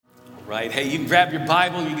right? Hey, you can grab your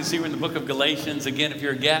Bible. You can see we're in the book of Galatians. Again, if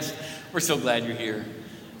you're a guest, we're so glad you're here.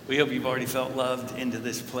 We hope you've already felt loved into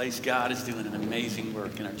this place. God is doing an amazing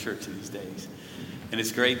work in our church in these days. And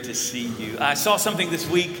it's great to see you. I saw something this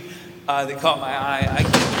week that caught my eye.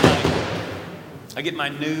 I get my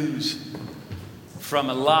news from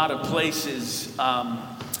a lot of places.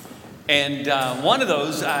 And one of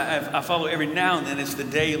those I follow every now and then. It's The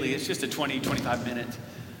Daily. It's just a 25 minute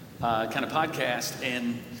kind of podcast.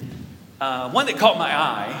 And one that caught my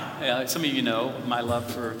eye, some of you know my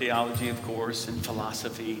love for theology, of course, and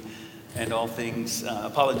philosophy and all things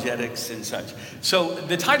apologetics and such. So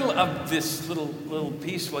the title of this little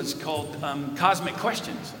piece was called Cosmic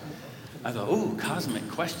Questions. I thought, ooh, cosmic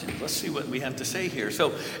questions. Let's see what we have to say here.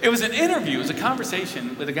 So it was an interview. It was a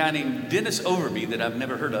conversation with a guy named Dennis Overby that I've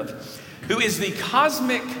never heard of, who is the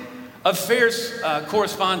cosmic affairs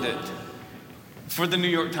correspondent for the New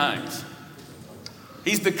York Times.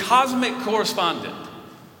 He's the cosmic correspondent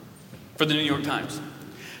for the New York Times.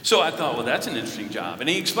 So I thought, well, that's an interesting job. And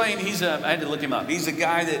he explained, I had to look him up. He's a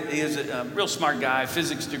guy that is a real smart guy,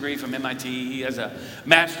 physics degree from MIT. He has a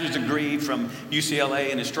master's degree from UCLA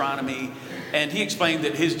in astronomy. And he explained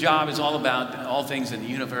that his job is all about all things in the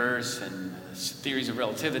universe and theories of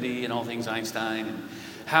relativity and all things Einstein and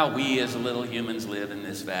how we as little humans live in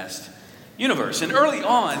this vast universe. And early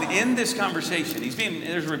on in this conversation,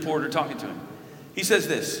 there's a reporter talking to him. He says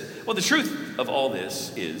this, well, the truth of all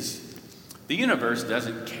this is the universe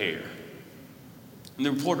doesn't care. And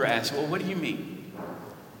the reporter asks, well, what do you mean?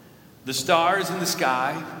 The stars in the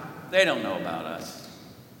sky, they don't know about us.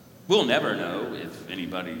 We'll never know if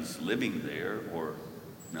anybody's living there or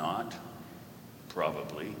not,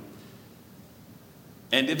 probably.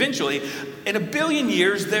 And eventually, in 1 billion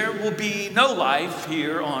years, there will be no life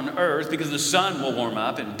here on Earth because the sun will warm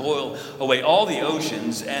up and boil away all the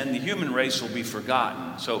oceans and the human race will be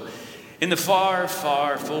forgotten. So in the far,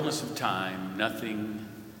 far fullness of time, nothing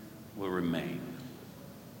will remain.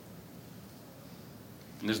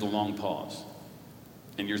 And there's the long pause.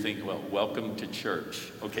 And you're thinking, well, welcome to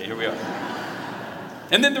church. Okay, here we are.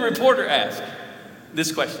 And then the reporter asked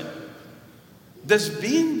this question. Does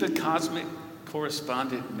being the cosmic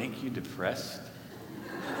correspondent make you depressed?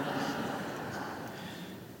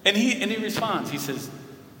 And he responds, he says,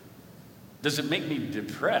 does it make me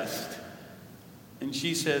depressed? And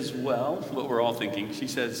she says, well, what we're all thinking, she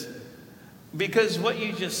says, because what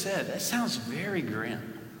you just said, that sounds very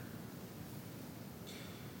grim.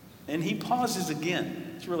 And he pauses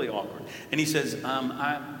again. It's really awkward. And he says,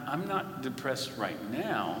 I'm not depressed right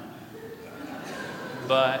now,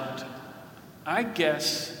 but I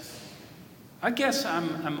guess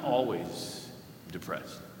I'm always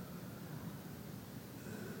depressed.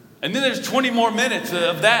 And then there's 20 more minutes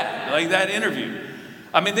of that, like that interview.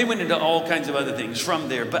 I mean, they went into all kinds of other things from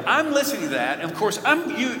there. But I'm listening to that. And of course,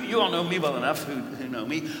 you all know me well enough who know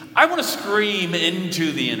me. I want to scream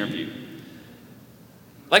into the interview.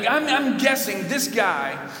 Like, I'm guessing this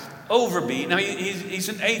guy, Overby, now he's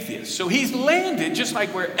an atheist. So he's landed just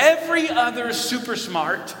like where every other super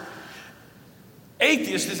smart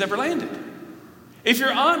atheist has ever landed. If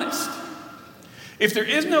you're honest, if there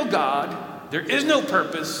is no God, there is no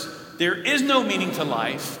purpose, there is no meaning to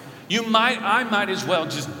life, I might as well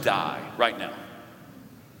just die right now.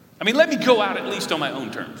 I mean, let me go out at least on my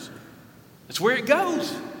own terms. That's where it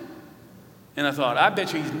goes. And I thought, I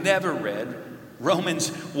bet you he's never read Romans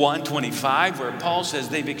 1:25, where Paul says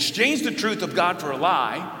they've exchanged the truth of God for a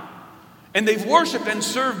lie, and they've worshiped and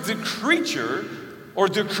served the creature or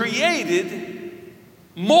the created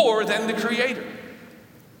more than the creator.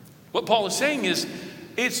 What Paul is saying is,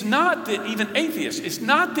 it's not that even atheists, it's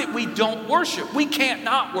not that we don't worship. We can't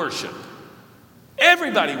not worship.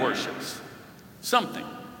 Everybody worships something.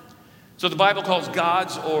 So the Bible calls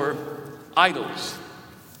gods or idols.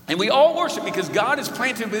 And we all worship because God has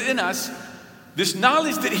planted within us this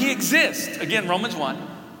knowledge that he exists. Again, Romans 1.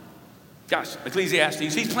 Gosh,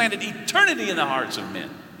 Ecclesiastes. He's planted eternity in the hearts of men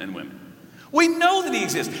and women. We know that he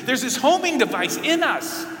exists. There's this homing device in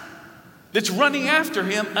us that's running after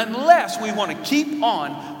him unless we want to keep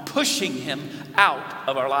on pushing him out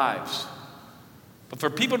of our lives. But for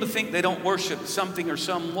people to think they don't worship something or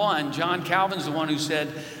someone, John Calvin's the one who said,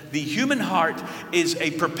 the human heart is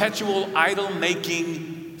a perpetual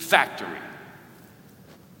idol-making factory.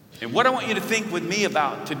 And what I want you to think with me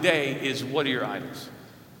about today is, what are your idols?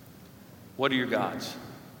 What are your gods?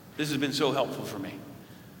 This has been so helpful for me.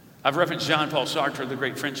 I've referenced Jean-Paul Sartre, the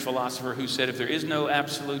great French philosopher, who said, if there is no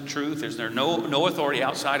absolute truth, there's no authority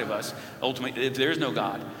outside of us, ultimately, if there is no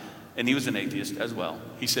God, and he was an atheist as well,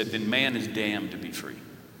 he said, then man is damned to be free,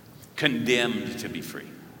 condemned to be free.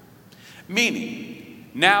 Meaning,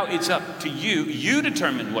 Now it's up to you. You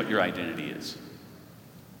determine what your identity is.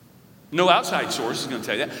 No outside source is going to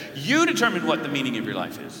tell you that. You determine what the meaning of your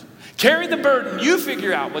life is. Carry the burden. You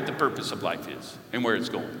figure out what the purpose of life is and where it's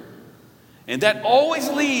going. And that always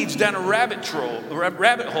leads down a rabbit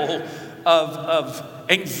hole of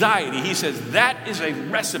anxiety. He says that is a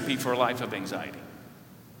recipe for a life of anxiety.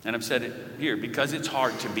 And I've said it here, because it's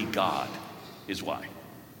hard to be God is why.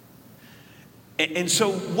 And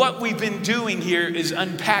so what we've been doing here is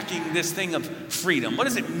unpacking this thing of freedom. What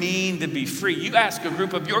does it mean to be free? You ask a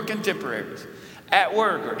group of your contemporaries at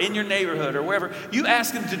work or in your neighborhood or wherever, you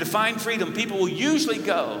ask them to define freedom. People will usually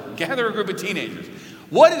go, gather a group of teenagers.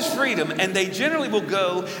 What is freedom? And they generally will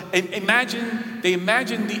go and imagine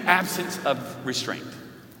the absence of restraint.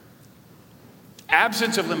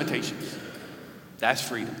 Absence of limitations. That's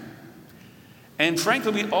freedom. And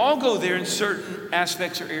frankly, we all go there in certain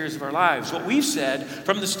aspects or areas of our lives. What we've said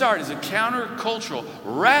from the start is a countercultural,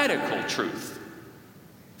 radical truth.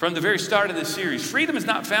 From the very start of this series, freedom is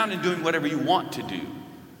not found in doing whatever you want to do.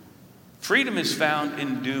 Freedom is found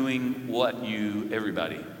in doing what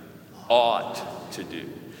everybody, ought to do.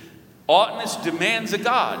 Oughtness demands a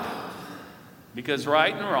God, because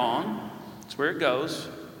right and wrong, that's where it goes,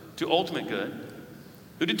 to ultimate good,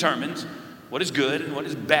 who determines what is good and what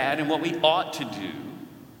is bad and what we ought to do.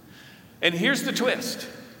 And here's the twist.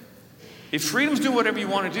 If freedom's do whatever you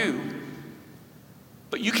want to do,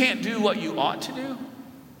 but you can't do what you ought to do,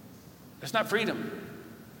 that's not freedom.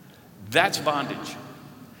 That's bondage.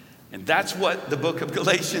 And that's what the book of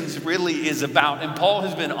Galatians really is about. And Paul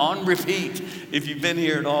has been on repeat. If you've been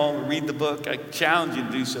here at all, read the book. I challenge you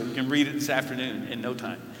to do so. You can read it this afternoon in no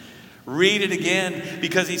time. Read it again,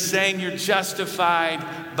 because he's saying you're justified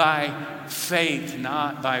by faith,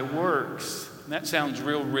 not by works. And that sounds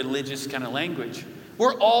real religious kind of language.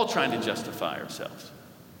 We're all trying to justify ourselves.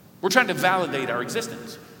 We're trying to validate our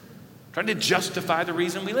existence. Trying to justify the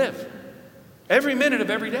reason we live. Every minute of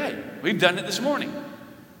every day. We've done it this morning.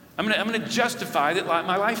 I'm going to justify that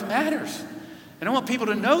my life matters. And I want people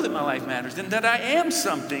to know that my life matters and that I am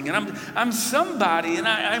something and I'm somebody and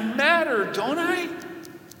I matter, don't I?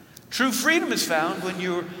 True freedom is found when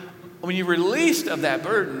you're released of that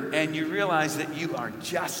burden and you realize that you are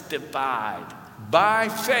justified by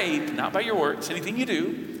faith, not by your works, anything you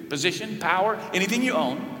do, position, power, anything you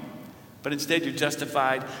own, but instead you're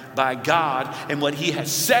justified by God and what he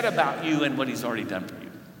has said about you and what he's already done for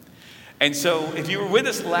you. And so if you were with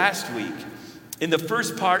us last week, in the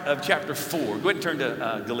first part of chapter 4, go ahead and turn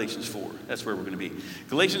to Galatians 4. That's where we're going to be.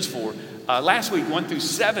 Galatians 4. Last week, 1 through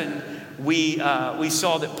 7, we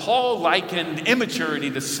saw that Paul likened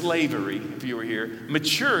immaturity to slavery, if you were here.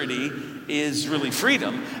 Maturity is really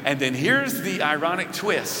freedom. And then here's the ironic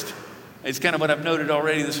twist. It's kind of what I've noted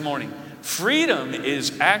already this morning. Freedom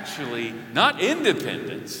is actually not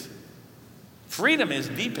independence. Freedom is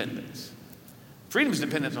dependence. Freedom is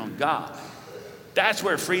dependence on God. That's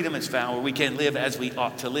where freedom is found, where we can live as we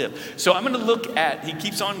ought to live. So I'm going to look at, he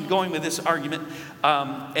keeps on going with this argument,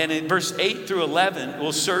 and in verse 8 through 11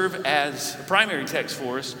 will serve as a primary text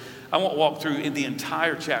for us. I won't walk through in the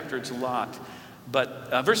entire chapter, it's a lot.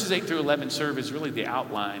 But verses 8 through 11 serve as really the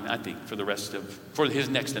outline, I think, for his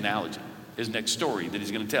next analogy, his next story that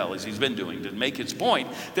he's going to tell, as he's been doing, to make his point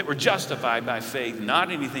that we're justified by faith,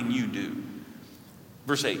 not anything you do.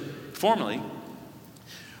 Verse 8, formerly,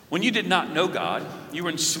 when you did not know God, you were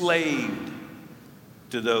enslaved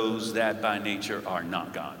to those that by nature are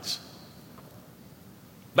not God's.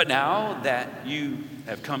 But now that you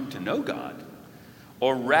have come to know God,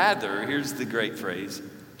 or rather, here's the great phrase,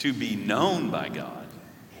 to be known by God,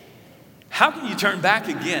 how can you turn back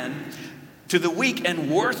again to the weak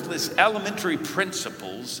and worthless elementary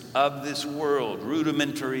principles of this world?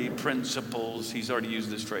 Rudimentary principles, he's already used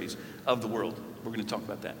this phrase, of the world. We're going to talk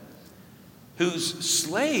about that. Whose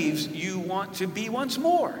slaves you want to be once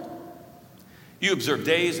more. You observe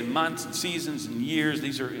days and months and seasons and years.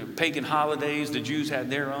 These are pagan holidays. The Jews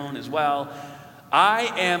had their own as well.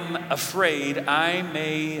 I am afraid I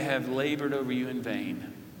may have labored over you in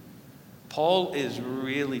vain. Paul is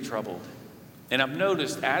really troubled. And I've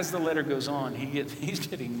noticed as the letter goes on, he's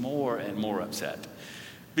getting more and more upset.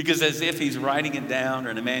 Because as if he's writing it down, or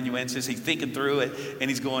an amanuensis, he's thinking through it, and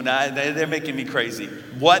he's going, they're making me crazy.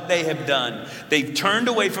 What they have done, they've turned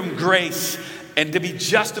away from grace and to be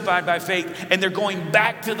justified by faith, and they're going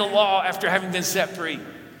back to the law after having been set free.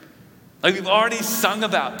 Like we've already sung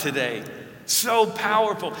about today. So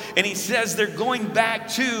powerful. And he says they're going back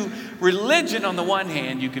to religion on the one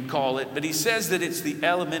hand, you could call it, but he says that it's the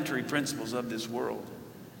elementary principles of this world.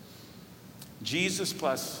 Jesus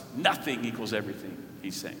plus nothing equals everything,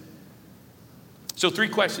 he's saying. So 3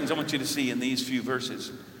 questions I want you to see in these few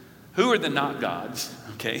verses. Who are the not gods?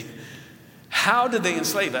 Okay. How do they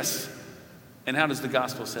enslave us? And how does the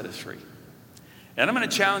gospel set us free? And I'm going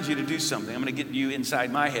to challenge you to do something. I'm going to get you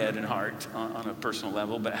inside my head and heart on a personal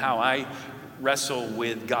level, but how I wrestle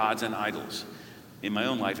with gods and idols in my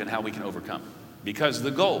own life and how we can overcome. Because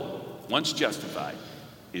the goal, once justified,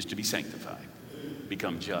 is to be sanctified.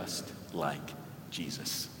 Become just like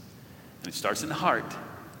Jesus. And it starts in the heart,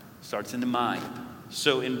 starts in the mind.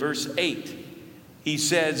 So in verse 8, he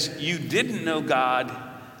says, you didn't know God,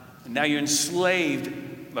 and now you're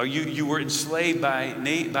enslaved, or you were enslaved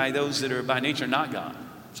by those that are by nature not God.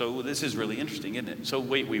 So this is really interesting, isn't it? So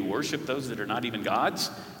wait, we worship those that are not even gods?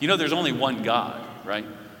 You know there's only one God, right?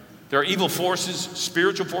 There are evil forces,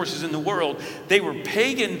 spiritual forces in the world. They were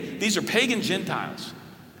pagan, these are pagan Gentiles.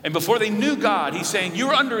 And before they knew God, he's saying,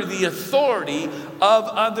 you're under the authority of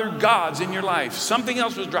other gods in your life. Something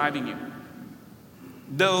else was driving you,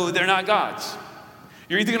 though they're not gods.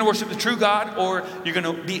 You're either going to worship the true God or you're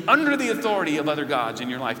going to be under the authority of other gods in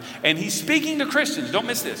your life. And he's speaking to Christians. Don't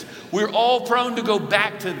miss this. We're all prone to go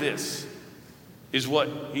back to this, is what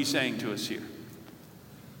he's saying to us here.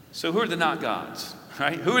 So who are the not gods,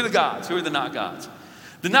 right? Who are the gods? Who are the not gods?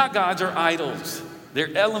 The not gods are idols.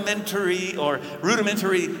 They're elementary or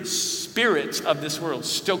rudimentary spirits of this world.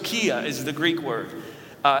 Stoicheia is the Greek word.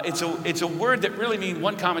 It's a word that really means,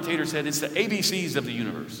 one commentator said, it's the ABCs of the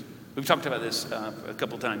universe. We've talked about this a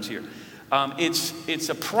couple times here. It's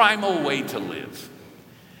a primal way to live.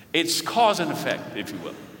 It's cause and effect, if you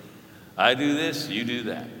will. I do this, you do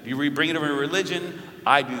that. You bring it over to religion,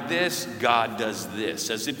 I do this, God does this.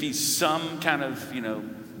 As if he's some kind of,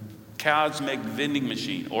 cosmic vending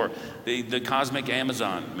machine or the cosmic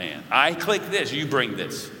Amazon man. I click this, you bring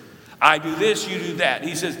this. I do this, you do that.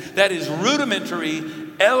 He says that is rudimentary,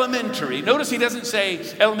 elementary. Notice he doesn't say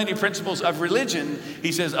elementary principles of religion.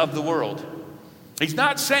 He says of the world. He's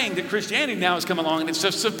not saying that Christianity now has come along and it's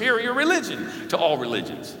a superior religion to all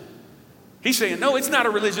religions. He's saying, no, it's not a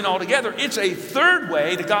religion altogether. It's a third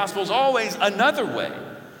way. The gospel is always another way.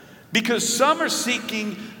 Because some are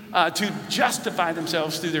seeking to justify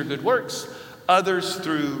themselves through their good works. Others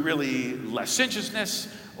through really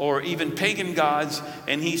licentiousness or even pagan gods.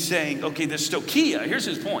 And he's saying, okay, the Stoicheia, here's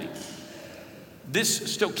his point.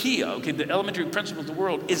 This Stoicheia, okay, the elementary principle of the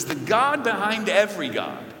world, is the God behind every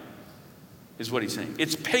God, is what he's saying.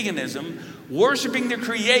 It's paganism, worshiping the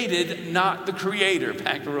created, not the creator,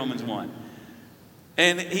 back to Romans 1.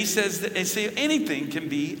 And he says that anything can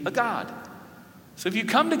be a God. So if you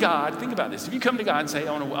come to God, think about this. If you come to God and say,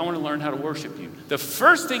 I want to learn how to worship you, the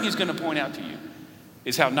first thing he's going to point out to you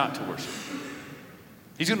is how not to worship.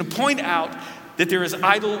 He's going to point out that there is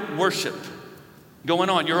idol worship going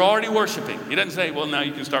on. You're already worshiping. He doesn't say, well, now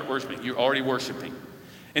you can start worshiping. You're already worshiping.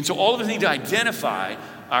 And so all of us need to identify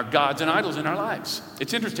our gods and idols in our lives.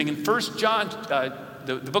 It's interesting. In 1 John,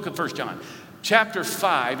 the book of 1 John, chapter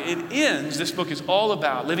 5, it ends, this book is all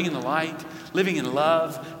about living in the light, living in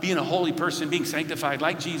love, being a holy person, being sanctified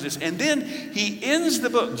like Jesus. And then he ends the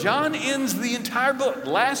book. John ends the entire book,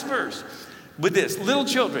 last verse, with this. Little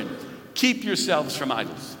children, keep yourselves from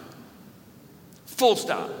idols. Full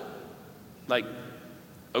stop. Like,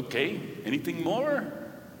 okay, anything more?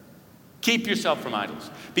 Keep yourself from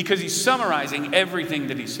idols. Because he's summarizing everything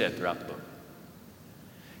that he said throughout the book.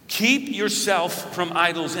 Keep yourself from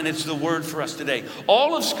idols, and it's the word for us today.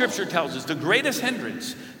 All of Scripture tells us the greatest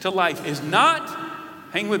hindrance to life is not,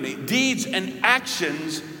 hang with me, deeds and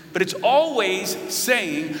actions, but it's always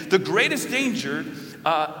saying the greatest danger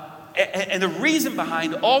and the reason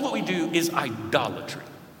behind all that we do is idolatry.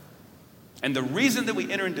 And the reason that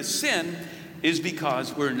we enter into sin is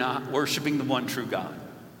because we're not worshiping the one true God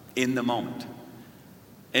in the moment.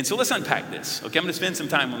 And so let's unpack this. Okay, I'm going to spend some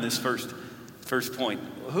time on this first point.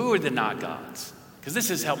 Who are the not gods? Because this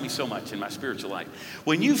has helped me so much in my spiritual life.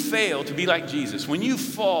 When you fail to be like Jesus, when you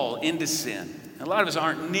fall into sin, a lot of us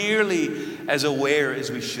aren't nearly as aware as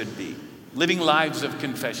we should be, living lives of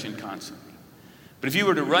confession constantly. But if you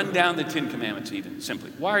were to run down the 10 Commandments even,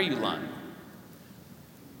 simply, why are you lying?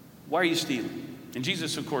 Why are you stealing? And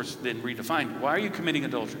Jesus, of course, then redefined, why are you committing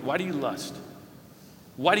adultery? Why do you lust?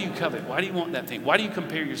 Why do you covet? Why do you want that thing? Why do you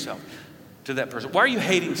compare yourself to that person? Why are you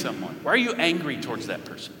hating someone? Why are you angry towards that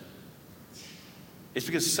person? It's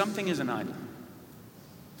because something is an idol.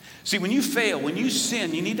 See, when you fail, when you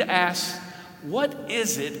sin, you need to ask, what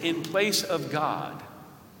is it in place of God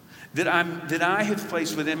that I have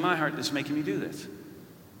placed within my heart that's making me do this?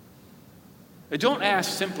 Don't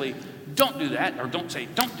ask simply, don't do that, or don't say,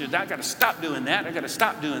 don't do that, I got to stop doing that, I got to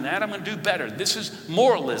stop doing that, I'm going to do better. This is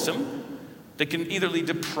moralism that can either lead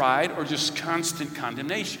to pride or just constant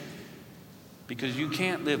condemnation. because you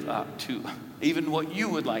can't live up to even what you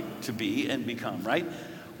would like to be and become, right?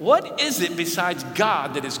 What is it besides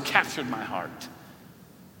God that has captured my heart?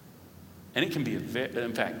 And it can be,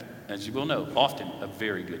 in fact, as you will know, often a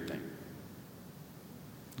very good thing.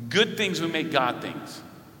 Good things will make God things.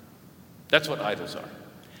 That's what idols are.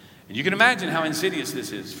 And you can imagine how insidious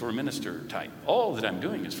this is for a minister type. All that I'm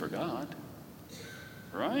doing is for God,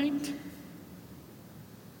 right?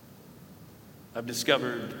 I've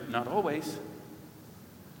discovered not always.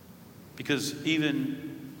 Because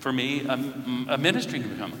even for me, a ministry can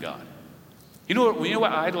become a God. You know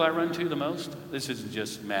what idol I run to the most? This isn't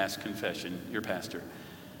just mass confession, your pastor.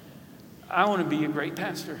 I want to be a great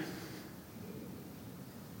pastor.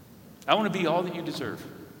 I want to be all that you deserve.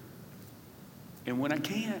 And when I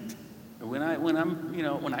can't, or when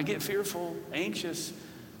I get fearful, anxious,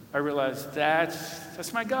 I realize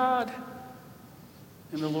that's my God.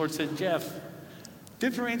 And the Lord said, Jeff,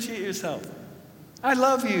 differentiate yourself. I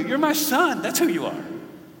love you. You're my son. That's who you are.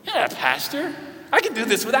 Yeah, pastor. I can do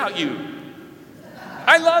this without you.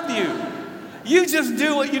 I love you. You just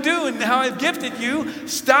do what you do and how I've gifted you.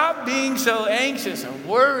 Stop being so anxious or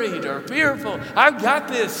worried or fearful. I've got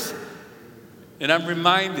this. And I'm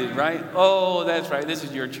reminded, right? Oh, that's right. This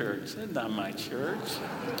is your church. It's not my church.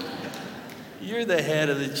 You're the head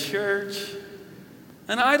of the church.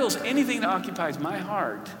 And idols, anything that occupies my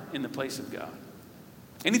heart in the place of God.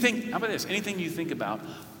 Anything, how about this? Anything you think about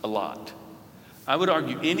a lot. I would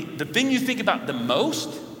argue the thing you think about the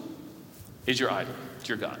most is your idol. It's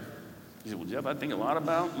your God. You say, well, Jeff, I think a lot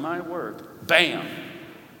about my work. Bam.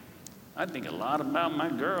 I think a lot about my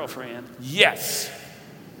girlfriend. Yes.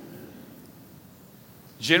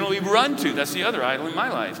 Generally run to, that's the other idol in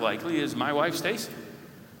my life, likely, is my wife, Stacy.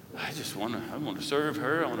 I want to serve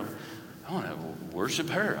her. I want to worship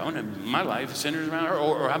her. My life centers around her.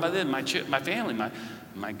 Or how about this? My family,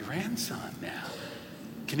 my grandson now.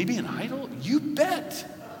 Can he be an idol? You bet.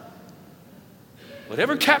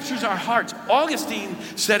 Whatever captures our hearts. Augustine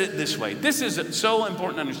said it this way. This is so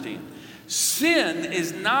important to understand. Sin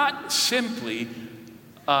is not simply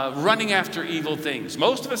running after evil things.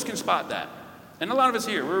 Most of us can spot that. And a lot of us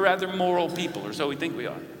here, we're rather moral people, or so we think we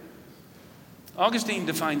are. Augustine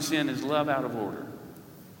defines sin as love out of order.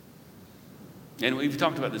 And we've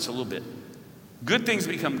talked about this a little bit. Good things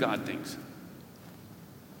become God things.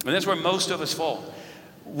 And that's where most of us fall.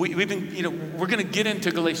 We're going to get into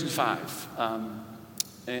Galatians 5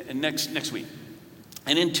 next week.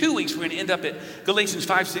 And in 2 weeks, we're going to end up at Galatians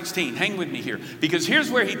 5:16. Hang with me here. Because here's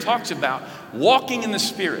where he talks about walking in the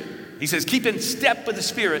Spirit. He says, keep in step with the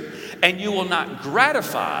Spirit, and you will not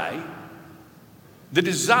gratify the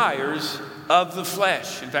desires of the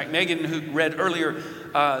flesh. In fact, Megan, who read earlier,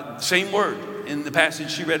 same word in the passage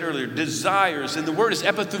she read earlier, desires. And the word is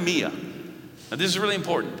epithumia. Now, this is really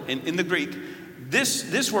important. In the Greek,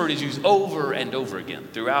 this word is used over and over again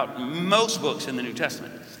throughout most books in the New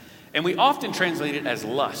Testament. And we often translate it as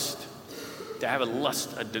lust. To have a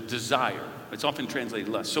lust, a desire. It's often translated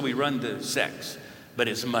lust. So we run to sex. But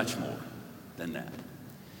it's much more than that.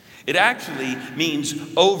 It actually means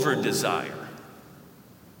over-desire.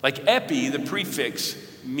 Like epi, the prefix,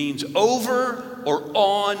 means over or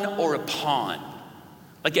on or upon.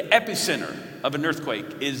 Like an epicenter of an earthquake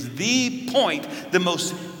is the point,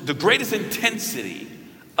 the greatest intensity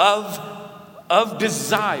of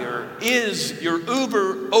desire is your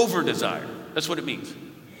over-desire. That's what it means.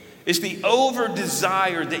 It's the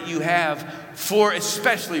over-desire that you have for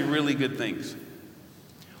especially really good things.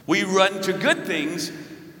 We run to good things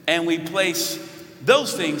and we place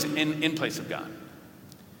those things in place of God.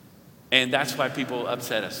 And that's why people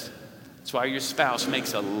upset us. That's why your spouse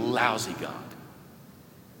makes a lousy God.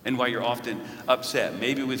 And why you're often upset,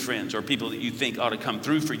 maybe with friends or people that you think ought to come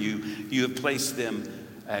through for you. You have placed them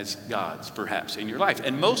as gods, perhaps, in your life.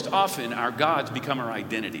 And most often, our gods become our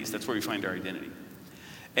identities. That's where we find our identity.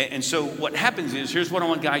 And so what happens is, here's what I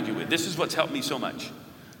want to guide you with. This is what's helped me so much.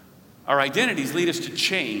 Our identities lead us to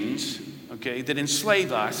chains, okay, that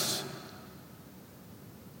enslave us.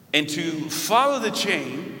 And to follow the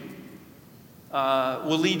chain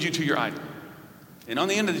will lead you to your idol. And on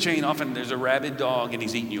the end of the chain, often there's a rabid dog and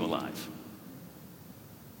he's eating you alive.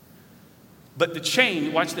 But the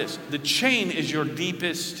chain, watch this, the chain is your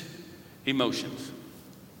deepest emotions.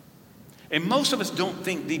 And most of us don't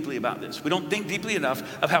think deeply about this. We don't think deeply enough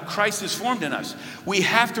of how Christ is formed in us. We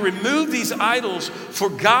have to remove these idols for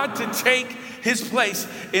God to take his place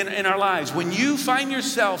in our lives. When you find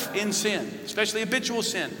yourself in sin, especially habitual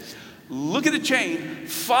sin, look at the chain,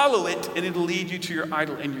 follow it, and it'll lead you to your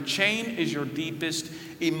idol. And your chain is your deepest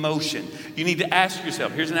emotion. You need to ask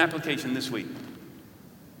yourself, here's an application this week.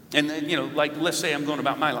 And let's say I'm going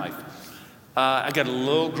about my life. I got a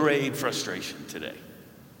low-grade frustration today.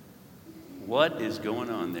 What is going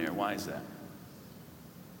on there? Why is that?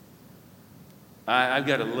 I've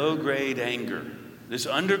got a low-grade anger, this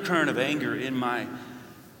undercurrent of anger in my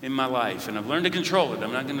life, and I've learned to control it.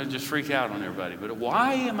 I'm not going to just freak out on everybody. But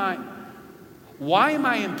why am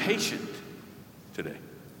I impatient today?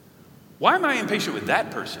 Why am I impatient with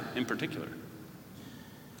that person in particular?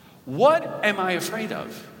 What am I afraid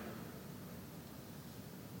of?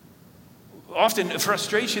 Often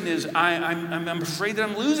frustration is I'm afraid that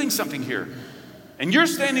I'm losing something here. And you're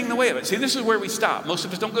standing in the way of it. See, this is where we stop. Most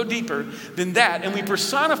of us don't go deeper than that, and we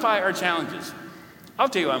personify our challenges. I'll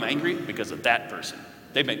tell you I'm angry because of that person.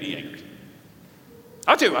 They make me angry.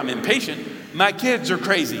 I'll tell you I'm impatient. My kids are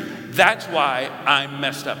crazy. That's why I'm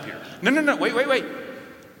messed up here. No, wait.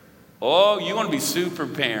 Oh, you want to be super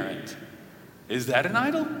parent. Is that an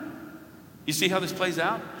idol? You see how this plays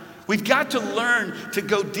out? We've got to learn to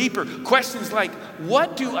go deeper. Questions like,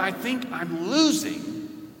 what do I think I'm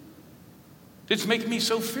losing? It's making me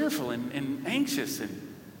so fearful and anxious.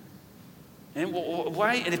 And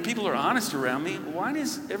why? And if people are honest around me, why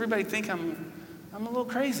does everybody think I'm a little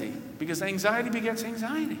crazy? Because anxiety begets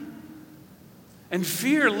anxiety. And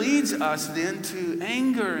fear leads us then to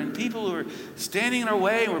anger and people who are standing in our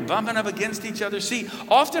way and we're bumping up against each other. See,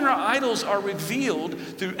 often our idols are revealed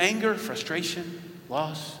through anger, frustration,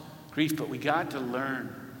 loss, grief, but we got to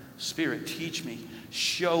learn. Spirit, teach me,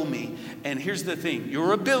 show me. And here's the thing,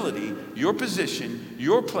 your ability, your position,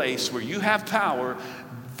 your place where you have power,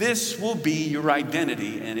 this will be your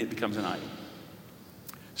identity, and it becomes an idol.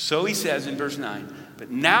 So he says in verse 9,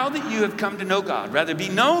 but now that you have come to know God, rather be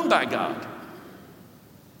known by God,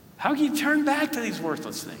 how can you turn back to these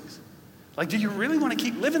worthless things? Like, do you really want to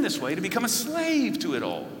keep living this way, to become a slave to it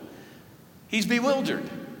all? He's bewildered.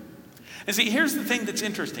 And see, here's the thing that's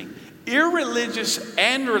interesting. Irreligious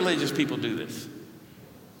and religious people do this.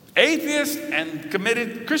 Atheists and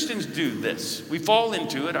committed Christians do this. We fall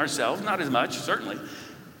into it ourselves, not as much, certainly.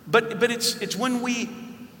 But it's when we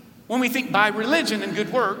think by religion and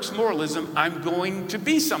good works, moralism, I'm going to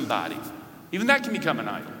be somebody. Even that can become an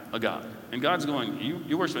idol, a god. And God's going,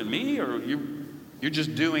 you worshiping me, or you're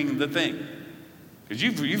just doing the thing? Because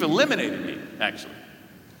you've eliminated me, actually.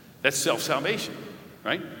 That's self-salvation,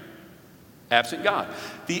 right? Absent God.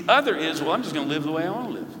 The other is, well, I'm just going to live the way I want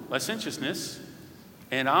to live. Licentiousness.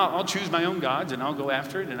 And I'll choose my own gods and I'll go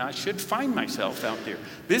after it, and I should find myself out there.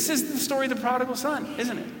 This is the story of the prodigal son,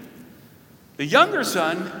 isn't it? The younger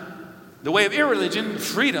son, the way of irreligion,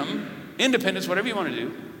 freedom, independence, whatever you want to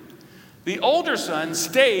do. The older son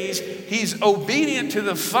stays, he's obedient to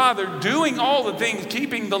the father, doing all the things,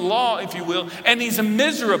 keeping the law, if you will, and he's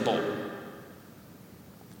miserable.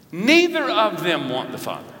 Neither of them want the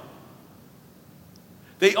father.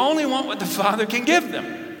 They only want what the father can give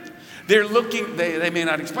them. They're looking, they may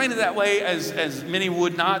not explain it that way as many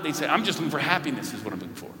would not. They say, I'm just looking for happiness is what I'm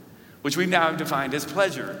looking for, which we now have defined as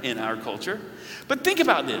pleasure in our culture. But think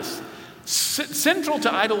about this. Central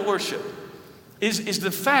to idol worship is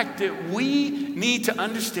the fact that we need to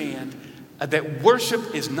understand that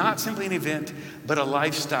worship is not simply an event, but a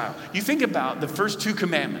lifestyle. You think about the first 2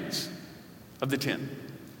 commandments of the 10.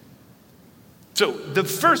 So the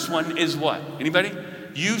first one is what? Anybody?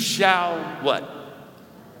 You shall what?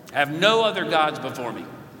 Have no other gods before me.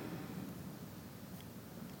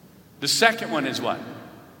 The second one is what?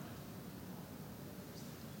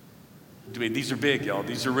 These are big, y'all.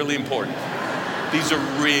 These are really important. These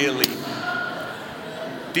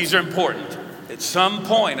are important. At some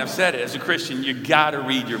point, I've said it, as a Christian, you got to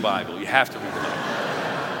read your Bible. You have to read the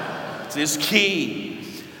Bible. It's key.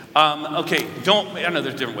 Okay, I know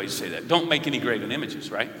there's different ways to say that. Don't make any graven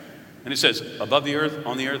images, right? And it says, above the earth,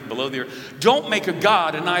 on the earth, below the earth. Don't make a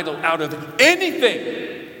god, an idol, out of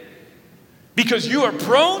anything. Because you are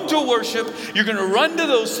prone to worship. You're going to run to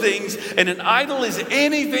those things. And an idol is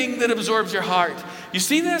anything that absorbs your heart. You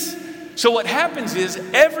see this? So what happens is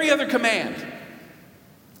every other command,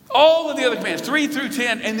 all of the other commands, 3 through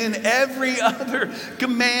 10, and then every other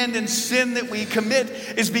command and sin that we commit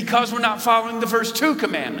is because we're not following the first 2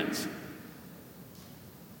 commandments.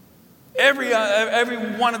 Every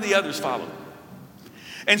one of the others follow.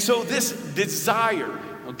 And so this desire,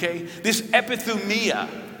 okay, this epithumia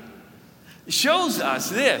shows us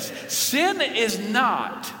this. Sin is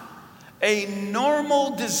not a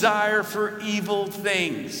normal desire for evil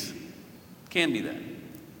things. Can be that.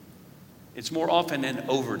 It's more often an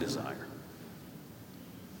over-desire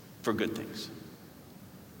for good things.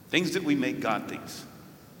 Things that we make God things.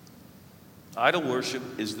 Idol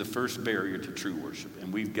worship is the first barrier to true worship,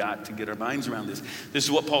 and we've got to get our minds around this. This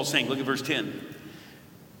is what Paul's saying. Look at verse 10.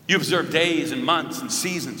 You observe days and months and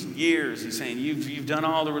seasons and years. He's saying, you've done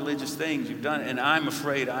all the religious things. You've done, and I'm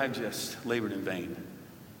afraid I've just labored in vain.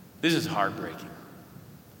 This is heartbreaking.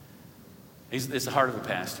 It's the heart of a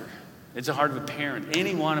pastor. It's the heart of a parent.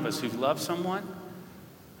 Any one of us who've loved someone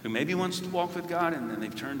who maybe wants to walk with God and then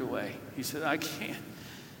they've turned away. He said, I can't.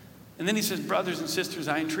 And then he says, brothers and sisters,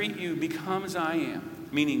 I entreat you, become as I am.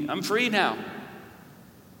 Meaning, I'm free now.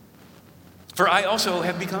 For I also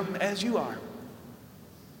have become as you are.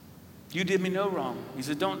 You did me no wrong. He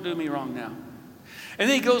said, don't do me wrong now. And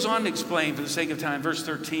then he goes on to explain, for the sake of time, verse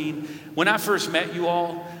 13. When I first met you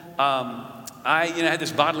all, I had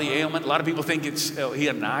this bodily ailment. A lot of people think he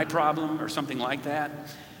had an eye problem or something like that.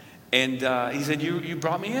 And he said, you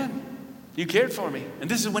brought me in. You cared for me. And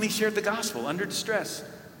this is when he shared the gospel under distress.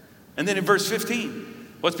 And then in verse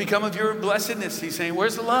 15, what's become of your blessedness? He's saying,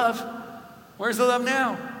 where's the love? Where's the love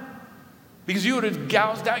now? Because you would have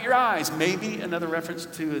gouged out your eyes. Maybe another reference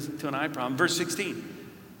to an eye problem. Verse 16,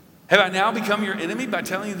 have I now become your enemy by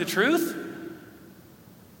telling you the truth?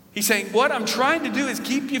 He's saying, what I'm trying to do is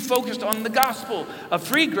keep you focused on the gospel of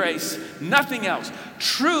free grace, nothing else.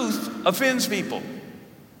 Truth offends people,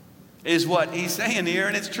 is what he's saying here,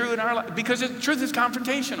 and it's true in our life, because truth is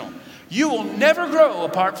confrontational. You will never grow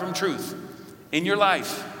apart from truth in your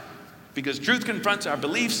life, because truth confronts our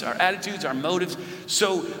beliefs, our attitudes, our motives.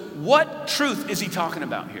 So what truth is he talking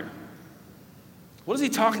about here? What is he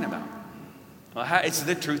talking about? Well, it's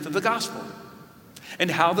the truth of the gospel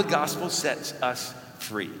and how the gospel sets us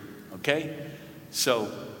free. Okay?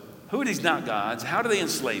 So who are these not gods? How do they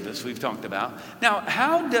enslave us? We've talked about. Now,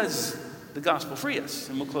 how does the gospel free us?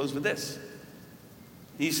 And we'll close with this.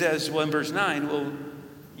 He says, well, in verse 9, well,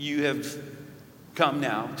 you have come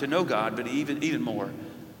now to know God, but even more,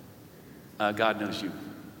 God knows you.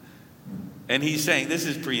 And he's saying this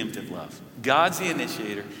is preemptive love. God's the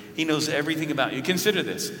initiator. He knows everything about you. Consider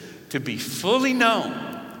this, to be fully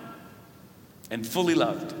known and fully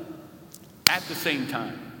loved at the same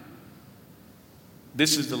time.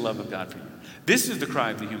 This is the love of God for you. This is the cry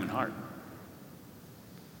of the human heart.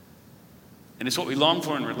 And it's what we long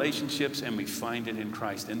for in relationships, and we find it in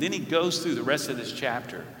Christ. And then he goes through the rest of this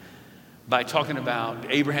chapter by talking about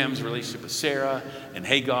Abraham's relationship with Sarah and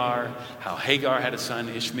Hagar, how Hagar had a son,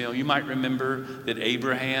 Ishmael. You might remember that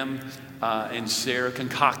Abraham and Sarah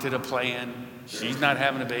concocted a plan. She's not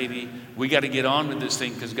having a baby. We got to get on with this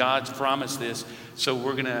thing because God's promised this. So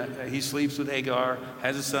he sleeps with Hagar,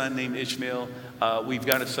 has a son named Ishmael. We've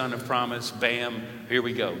got a son of promise. Bam, here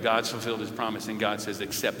we go. God's fulfilled his promise, and God says,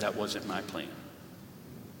 except that wasn't my plan.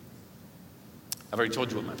 I've already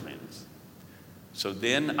told you what my plan is. So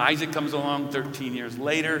then Isaac comes along 13 years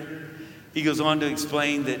later. He goes on to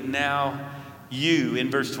explain that now you,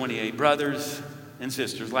 in verse 28, brothers and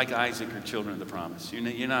sisters, like Isaac, are children of the promise.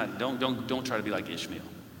 You're not, don't try to be like Ishmael.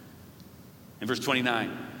 In verse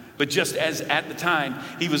 29, but just as at the time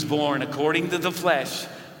he was born according to the flesh,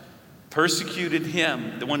 persecuted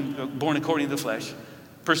him, the one born according to the flesh,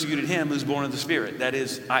 persecuted him who's born of the Spirit, that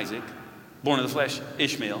is Isaac, born of the flesh,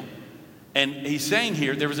 Ishmael. And he's saying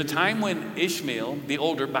here, there was a time when Ishmael, the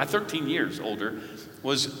older, by 13 years older,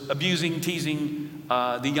 was abusing, teasing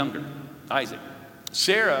the younger, Isaac.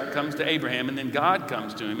 Sarah comes to Abraham, and then God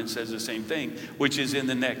comes to him and says the same thing, which is in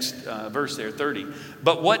the next verse there, 30.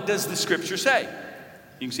 But what does the scripture say?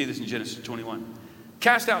 You can see this in Genesis 21.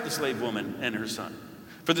 Cast out the slave woman and her son.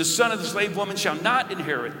 For the son of the slave woman shall not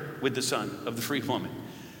inherit with the son of the free woman.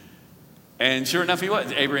 And sure enough, he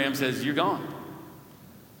was. Abraham says, you're gone.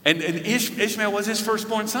 And Ishmael was his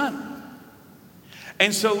firstborn son.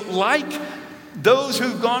 And so like those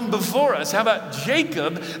who've gone before us, how about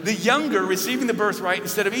Jacob, the younger, receiving the birthright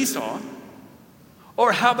instead of Esau?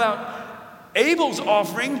 Or how about Abel's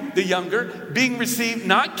offering, the younger, being received,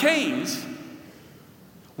 not Cain's?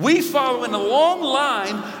 We follow in a long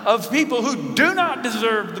line of people who do not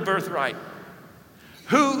deserve the birthright,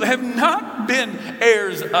 who have not been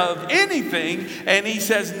heirs of anything. And he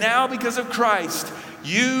says, now because of Christ,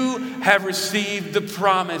 you have received the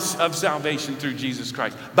promise of salvation through Jesus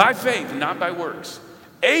Christ. By faith, not by works.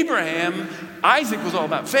 Abraham, Isaac was all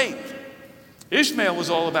about faith. Ishmael was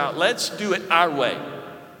all about, let's do it our way.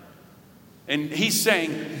 And he's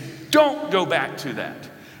saying, don't go back to that.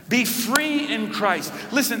 Be free in Christ.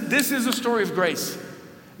 Listen, this is a story of grace.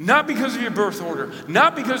 Not because of your birth order.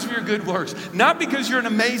 Not because of your good works. Not because you're an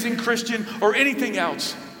amazing Christian or anything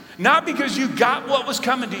else. Not because you got what was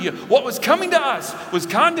coming to you. What was coming to us was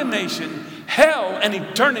condemnation, hell, and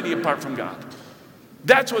eternity apart from God.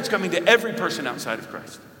 That's what's coming to every person outside of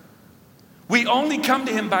Christ. We only come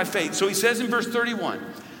to him by faith. So he says in verse 31,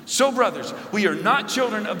 so brothers, we are not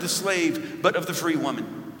children of the slave, but of the free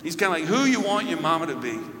woman. He's kind of like who you want your mama to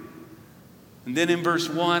be. And then in verse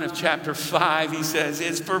 1 of chapter 5, he says,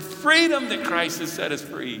 it's for freedom that Christ has set us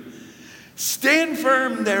free. Stand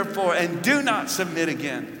firm, therefore, and do not submit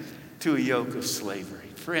again to a yoke of slavery.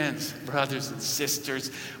 Friends, brothers and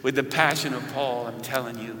sisters, with the passion of Paul, I'm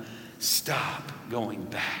telling you, stop going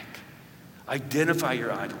back. Identify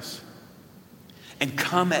your idols and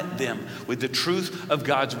come at them with the truth of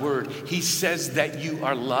God's word. He says that you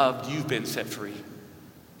are loved. You've been set free.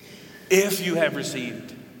 If you have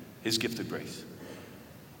received his gift of grace.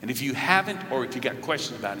 And if you haven't, or if you got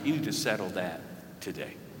questions about it, you need to settle that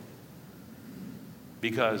today.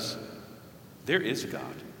 Because there is a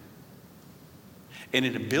God. And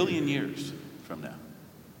in 1 billion years from now,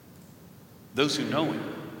 those who know him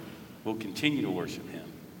will continue to worship him.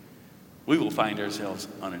 We will find ourselves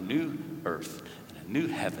on a new earth and a new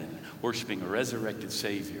heaven, worshiping a resurrected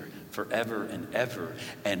Savior forever and ever.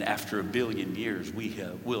 And after 1 billion years,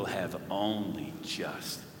 will have only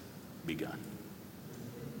just begun.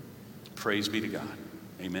 Praise be to God.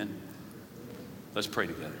 Amen. Let's pray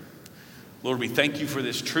together. Lord, we thank you for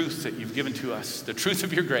this truth that you've given to us, the truth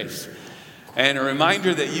of your grace, and a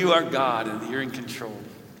reminder that you are God and that you're in control.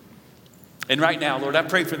 And right now, Lord, I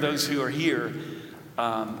pray for those who are here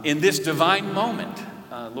in this divine moment,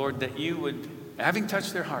 Lord, that you would, having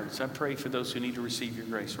touched their hearts, I pray for those who need to receive your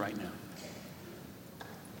grace right now.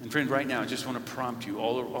 And friend, right now, I just want to prompt you,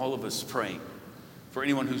 all of us praying, for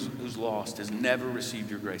anyone who's lost, has never received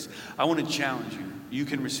your grace. I want to challenge you. You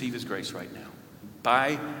can receive his grace right now.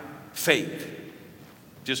 By faith,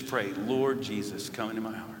 just pray, Lord Jesus, come into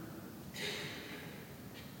my heart.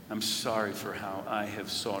 I'm sorry for how I have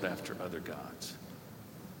sought after other gods.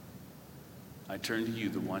 I turn to you,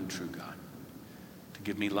 the one true God, to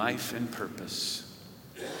give me life and purpose.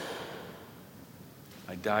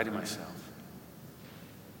 I die to myself,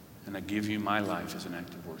 and I give you my life as an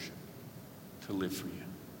act of worship, to live for you.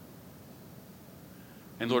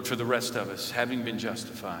 And Lord, for the rest of us, having been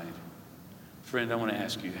justified, friend, I want to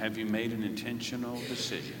ask you, have you made an intentional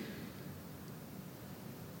decision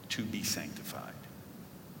to be sanctified?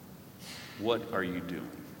 What are you doing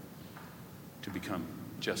to become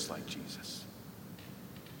just like Jesus?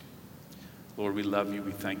 Lord, we love you.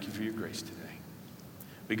 We thank you for your grace today.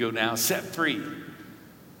 We go now set free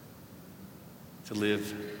to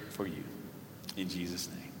live for you. In Jesus'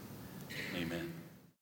 name, amen.